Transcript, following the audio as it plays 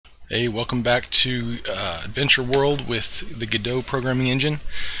Hey, welcome back to Adventure World with the Godot programming engine.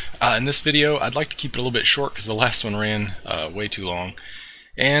 In this video, I'd like to keep it a little bit short because the last one ran way too long.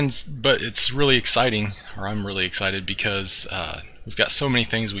 But it's really exciting, or I'm really excited because we've got so many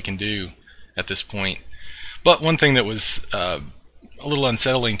things we can do at this point. But one thing that was a little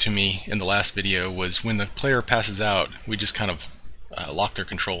unsettling to me in the last video was when the player passes out, we just kind of lock their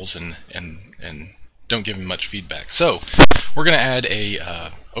controls and don't give them much feedback. So we're going to add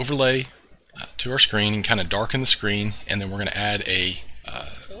a overlay to our screen and kind of darken the screen, and then we're going to add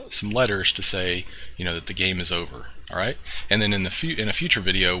some letters to say, you know, that the game is over. All right, and then in a future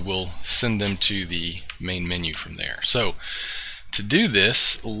video we'll send them to the main menu from there. So to do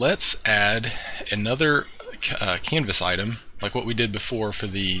this, let's add another canvas item like what we did before for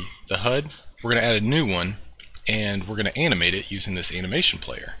the HUD. We're going to add a new one, and we're going to animate it using this animation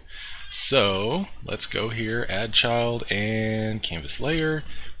player. So let's go here, add child and canvas layer.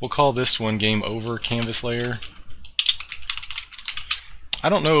 We'll call this one game over canvas layer. I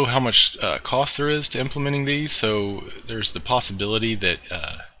don't know how much cost there is to implementing these, so there's the possibility that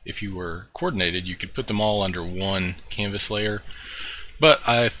if you were coordinated, you could put them all under one canvas layer. But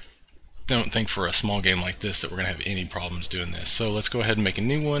I don't think for a small game like this that we're going to have any problems doing this. So let's go ahead and make a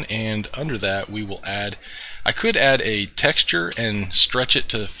new one, and under that we will add, I could add a texture and stretch it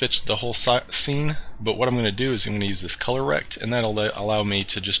to fit the whole scene, but what I'm going to do is I'm going to use this color rect, and that'll allow me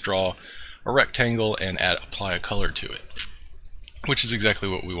to just draw a rectangle and apply a color to it, which is exactly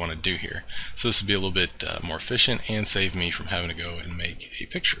what we want to do here. So this will be a little bit more efficient and save me from having to go and make a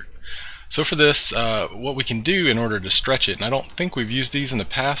picture. So for this, what we can do in order to stretch it, and I don't think we've used these in the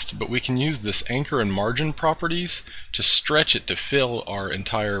past, but we can use this anchor and margin properties to stretch it to fill our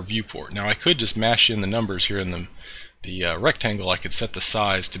entire viewport. Now I could just mash in the numbers here in the rectangle. I could set the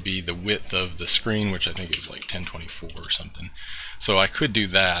size to be the width of the screen, which I think is like 1024 or something. So I could do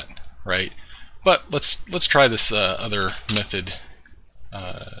that, right? But let's try this other method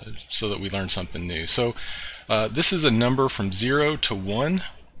so that we learn something new. So this is a number from 0 to 1.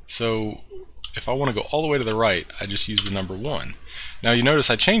 So if I want to go all the way to the right, I just use the number 1. Now you notice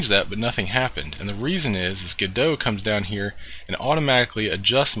I changed that, but nothing happened. And the reason is Godot comes down here and automatically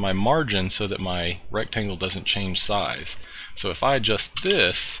adjusts my margin so that my rectangle doesn't change size. So if I adjust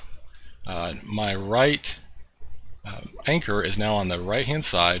this, my right anchor is now on the right hand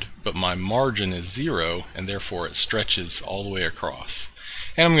side, but my margin is 0, and therefore it stretches all the way across.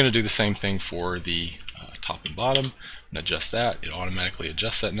 And I'm going to do the same thing for the top and bottom. And adjust that. It automatically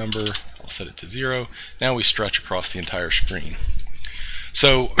adjusts that number. I'll set it to 0. Now we stretch across the entire screen.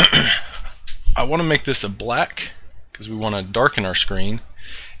 So I want to make this a black because we want to darken our screen,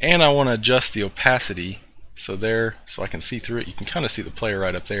 and I want to adjust the opacity so I can see through it. You can kind of see the player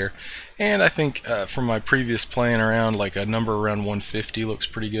right up there, and I think from my previous playing around, like a number around 150 looks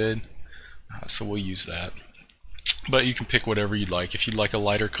pretty good, so we'll use that. But you can pick whatever you'd like. If you'd like a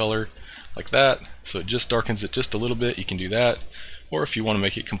lighter color like that, so it just darkens it just a little bit, you can do that. Or if you want to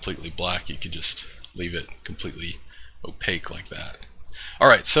make it completely black, you could just leave it completely opaque like that.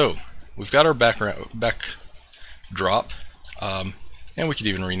 Alright, so we've got our backdrop, and we could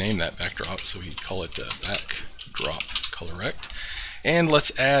even rename that backdrop, so we could call it backdrop color rect. And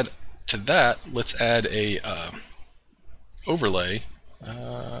let's add to that, let's add a overlay,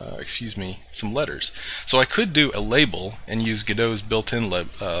 some letters. So I could do a label and use Godot's built-in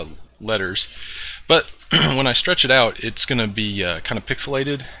letters, but when I stretch it out, it's going to be kind of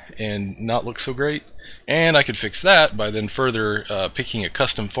pixelated and not look so great. And I could fix that by then further picking a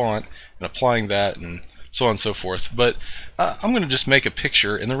custom font and applying that, and so on and so forth. But I'm going to just make a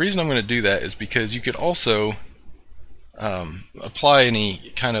picture, and the reason I'm going to do that is because you could also apply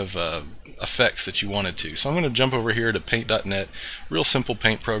any kind of effects that you wanted to. So I'm going to jump over here to paint.net, real simple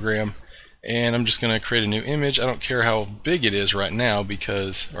paint program, and I'm just going to create a new image. I don't care how big it is right now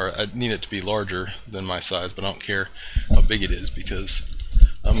or I need it to be larger than my size, but I don't care how big it is because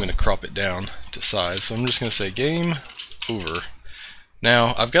I'm going to crop it down to size. So I'm just going to say game over.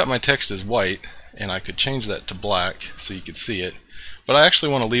 Now I've got my text as white, and I could change that to black so you could see it, but I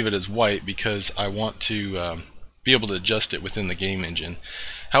actually want to leave it as white because I want to be able to adjust it within the game engine.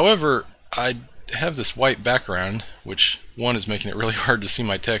 However, I have this white background, which one is making it really hard to see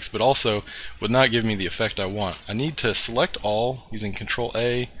my text, but also would not give me the effect I want. I need to select all using Control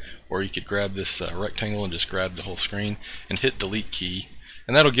A, or you could grab this rectangle and just grab the whole screen and hit delete key,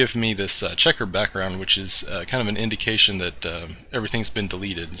 and that'll give me this checker background, which is kind of an indication that everything's been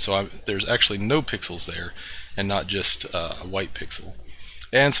deleted. So there's actually no pixels there and not just a white pixel.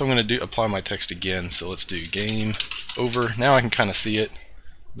 And so I'm going to apply my text again. So let's do game over. Now I can kind of see it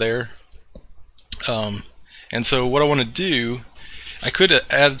there. And so what I want to do I could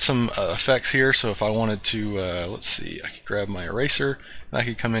add some effects here, so if I wanted to, let's see, I could grab my eraser and I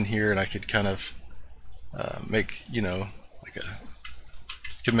could come in here and I could kind of make, like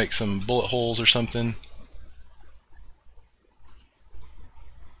could make some bullet holes or something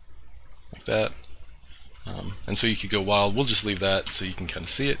like that. And so you could go wild. We'll just leave that so you can kind of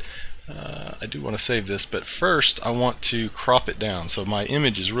see it. I do want to save this, but first I want to crop it down. So my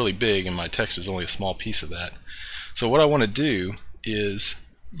image is really big and my text is only a small piece of that. So what I want to do is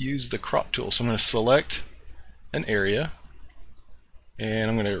use the crop tool. So I'm going to select an area and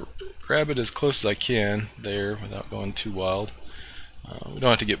I'm going to grab it as close as I can there without going too wild. We don't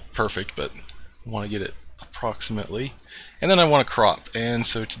have to get perfect, but I want to get it approximately. And then I want to crop. And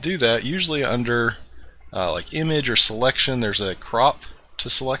so to do that, usually under like image or selection, there's a crop to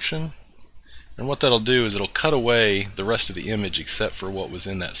selection. And what that'll do is it'll cut away the rest of the image except for what was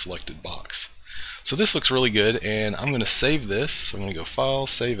in that selected box. So this looks really good, and I'm going to save this. So I'm going to go File,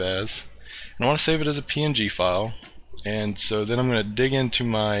 Save As, and I want to save it as a PNG file. And so then I'm going to dig into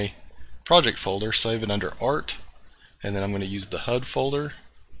my project folder, save it under Art, and then I'm going to use the HUD folder,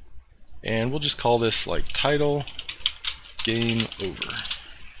 and we'll just call this like Title Game Over.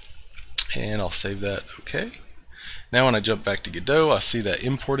 And I'll save that. Okay. Now when I jump back to Godot, I see that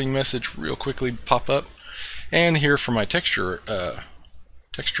importing message real quickly pop up, and here for my texture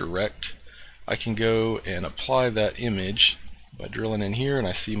rect, I can go and apply that image by drilling in here, and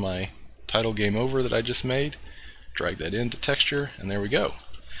I see my title Game Over that I just made. Drag that into texture, and there we go.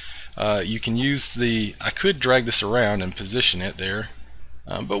 You can use I could drag this around and position it there,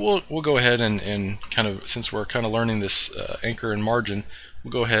 but we'll go ahead and kind of, since we're kind of learning this anchor and margin,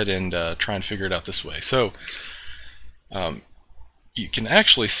 we'll go ahead and try and figure it out this way. So you can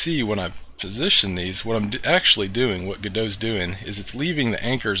actually see when I position these, what I'm actually doing, what Godot's doing, is it's leaving the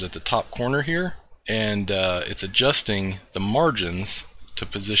anchors at the top corner here, and it's adjusting the margins to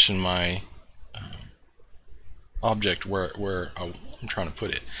position my object where I'm trying to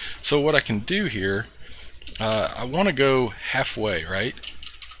put it. So what I can do here, I want to go halfway, right?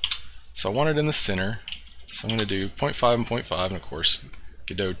 So I want it in the center, so I'm going to do 0.5 and 0.5, and of course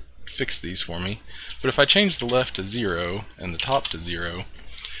Godot fixed these for me. But if I change the left to 0 and the top to 0,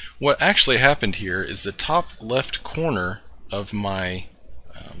 what actually happened here is the top left corner of my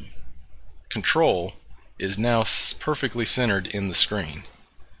control is now perfectly centered in the screen.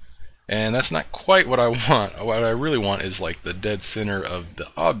 And that's not quite what I want. What I really want is like the dead center of the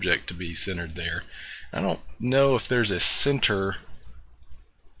object to be centered there. I don't know if there's a center.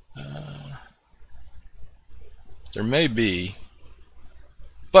 There may be,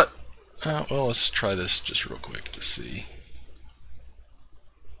 but well, let's try this just real quick to see.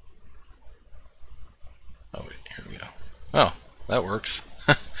 Oh wait, here we go. Oh, that works.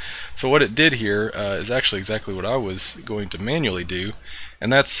 So what it did here is actually exactly what I was going to manually do,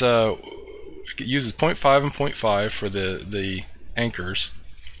 and that's it uses 0.5 and 0.5 for the anchors,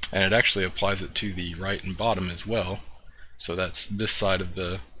 and it actually applies it to the right and bottom as well. So that's this side of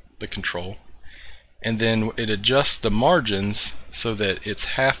the control. And then it adjusts the margins so that it's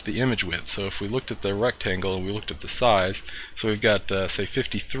half the image width. So if we looked at the rectangle and we looked at the size, so we've got say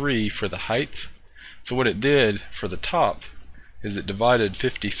 53 for the height. So what it did for the top is it divided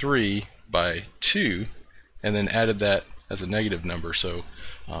 53 by 2 and then added that as a negative number. So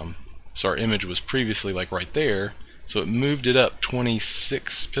so our image was previously like right there, so it moved it up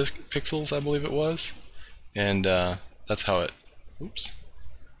 26 pixels, I believe it was, and that's how it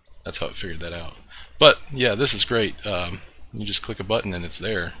figured that out. But yeah, this is great. You just click a button and it's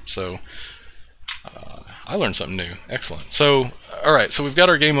there. So I learned something new. Excellent. So alright, so we've got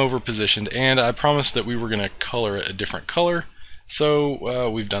our game over positioned, and I promised that we were going to color it a different color. So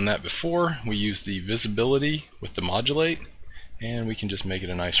we've done that before. We used the visibility with the modulate, and we can just make it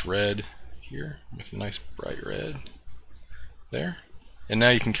a nice red here. Make it a nice bright red there. And now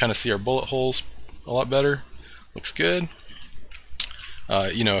you can kind of see our bullet holes a lot better. Looks good.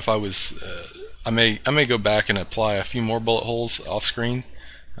 You know, if I was I may go back and apply a few more bullet holes off screen,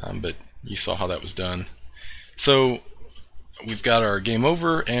 but you saw how that was done. So we've got our game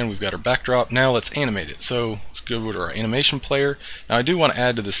over and we've got our backdrop. Now let's animate it. So let's go over to our animation player. Now I do want to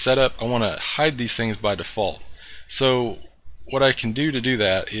add to the setup, I want to hide these things by default. So what I can do to do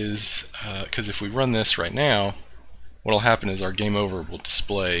that is, because if we run this right now, what will happen is our game over will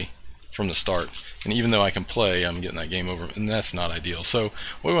display from the start. And even though I can play, I'm getting that game over, and that's not ideal. So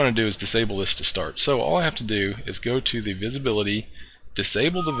what we want to do is disable this to start. So all I have to do is go to the visibility,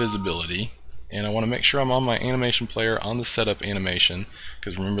 disable the visibility, and I want to make sure I'm on my animation player on the setup animation,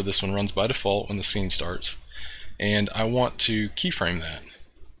 because remember this one runs by default when the scene starts, and I want to keyframe that.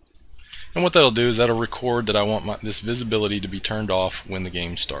 And what that'll do is that'll record that I want this visibility to be turned off when the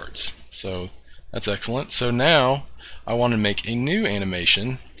game starts. So that's excellent. So now I want to make a new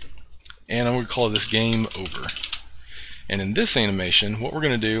animation, and I'm going to call this game over. And in this animation, what we're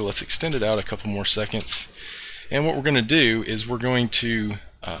going to do, let's extend it out a couple more seconds. And what we're going to do is we're going to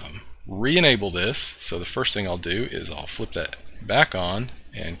re-enable this. So the first thing I'll do is I'll flip that back on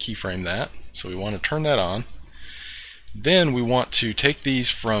and keyframe that. So we want to turn that on. Then we want to take these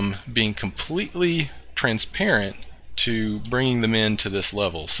from being completely transparent to bringing them into this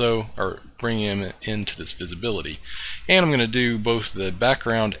level, or bringing them into this visibility. And I'm going to do both the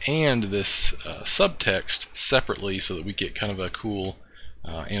background and this subtext separately so that we get kind of a cool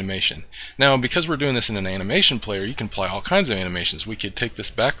animation. Now, because we're doing this in an animation player, you can apply all kinds of animations. We could take this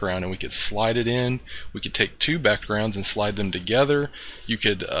background and we could slide it in. We could take two backgrounds and slide them together. You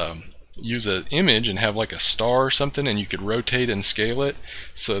could use an image and have like a star or something, and you could rotate and scale it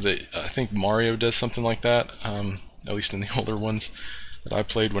so that I think Mario does something like that, at least in the older ones that I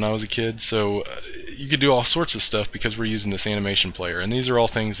played when I was a kid. So you could do all sorts of stuff because we're using this animation player, and these are all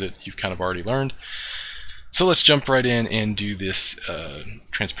things that you've kind of already learned. So let's jump right in and do this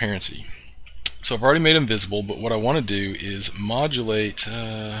transparency. So I've already made them visible, but what I want to do is modulate.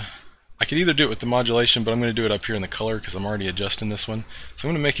 I could either do it with the modulation, but I'm going to do it up here in the color because I'm already adjusting this one. So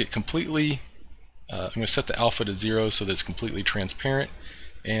I'm going to make it completely, I'm going to set the alpha to 0 so that it's completely transparent,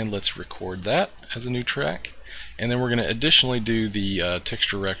 and let's record that as a new track. And then we're going to additionally do the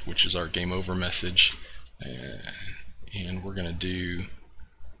texture rec, which is our game over message, and we're going to do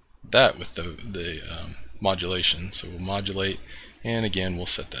that with the modulation. So we'll modulate, and again we'll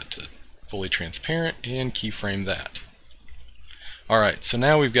set that to fully transparent and keyframe that. Alright, so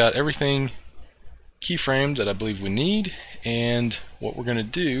now we've got everything keyframed that I believe we need, and what we're going to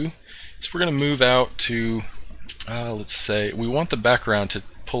do is we're going to move out to, let's say, we want the background to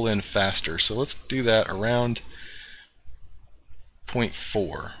pull in faster, so let's do that around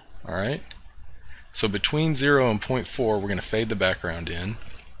 0.4. Alright, so between 0 and 0.4 we're going to fade the background in,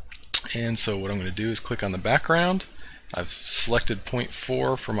 and so what I'm going to do is click on the background. I've selected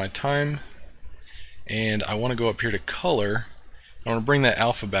 0.4 for my time, and I want to go up here to color. I want to bring that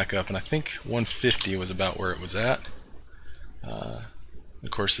alpha back up, and I think 150 was about where it was at. Of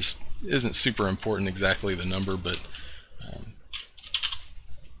course, this isn't super important exactly the number, but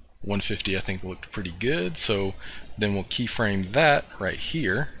 150 I think looked pretty good. So then we'll keyframe that right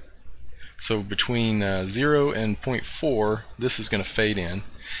here. So between 0 and 0.4, this is going to fade in,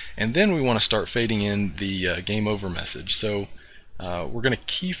 and then we want to start fading in the game over message. So we're going to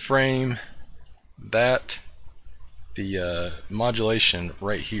keyframe that, the modulation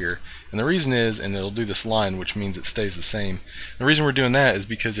right here, and the reason is, and it'll do this line, which means it stays the same. The reason we're doing that is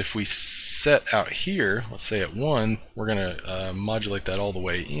because if we set out here, let's say at 1, we're going to modulate that all the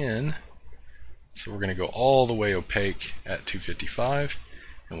way in. So we're going to go all the way opaque at 255,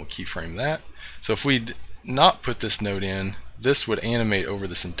 and we'll keyframe that. So if we'd not put this node in, this would animate over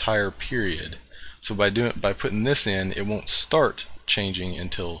this entire period. So by putting this in, it won't start changing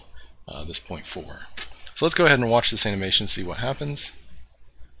until this 0.4. So let's go ahead and watch this animation and see what happens.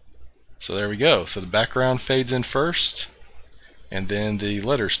 So there we go. So the background fades in first, and then the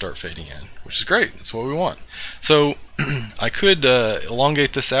letters start fading in, which is great. That's what we want. So I could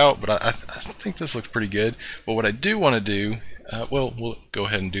elongate this out, but I think this looks pretty good. But what I do want to do, well, we'll go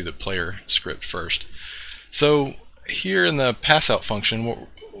ahead and do the player script first. So here in the pass out function,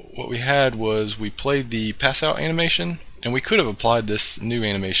 what we had was we played the pass out animation, and we could have applied this new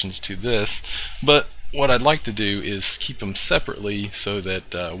animations to this, but what I'd like to do is keep them separately so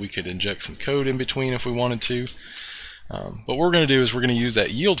that we could inject some code in between if we wanted to. But what we're going to do is we're going to use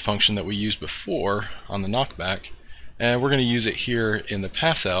that yield function that we used before on the knockback, and we're going to use it here in the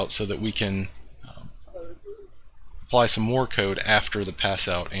pass out so that we can apply some more code after the pass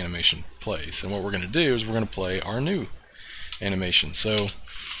out animation plays. And what we're going to do is we're going to play our new animation. So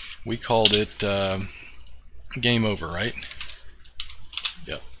we called it game over, right?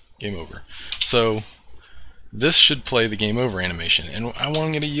 Yep, game over. So this should play the game over animation, and I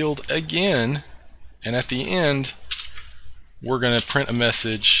want to get a yield again, and at the end we're going to print a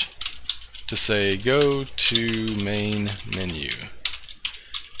message to say go to main menu.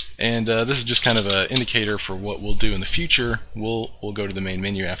 And this is just kind of an indicator for what we'll do in the future. We'll go to the main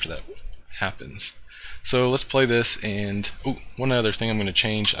menu after that happens. So let's play this, and one other thing I'm going to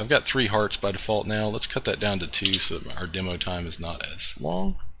change. I've got 3 hearts by default now. Let's cut that down to 2 so that our demo time is not as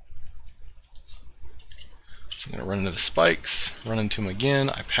long. So I'm going to run into the spikes, run into them again,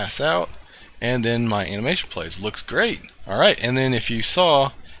 I pass out, and then my animation plays. Looks great. Alright, and then if you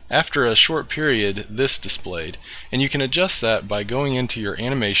saw, after a short period, this displayed. And you can adjust that by going into your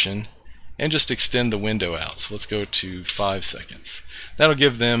animation and just extend the window out. So let's go to 5 seconds. That'll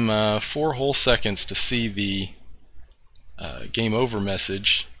give them 4 whole seconds to see the game over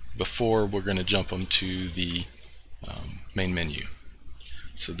message before we're going to jump them to the main menu.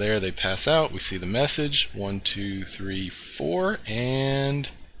 So there they pass out, we see the message, 1, 2, 3, 4, and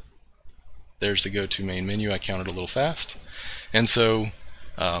there's the go to main menu. I counted a little fast. And so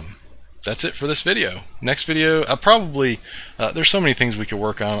that's it for this video. Next video, there's so many things we could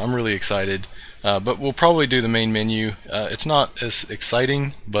work on. I'm really excited, but we'll probably do the main menu. It's not as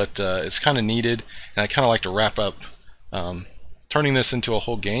exciting, but it's kind of needed, and I kind of like to wrap up turning this into a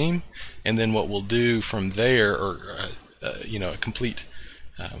whole game, and then what we'll do from there, or a complete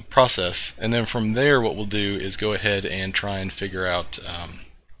process, and then from there what we'll do is go ahead and try and figure out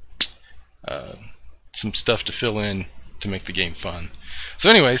some stuff to fill in to make the game fun. So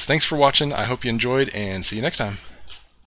anyways, thanks for watching. I hope you enjoyed, and see you next time.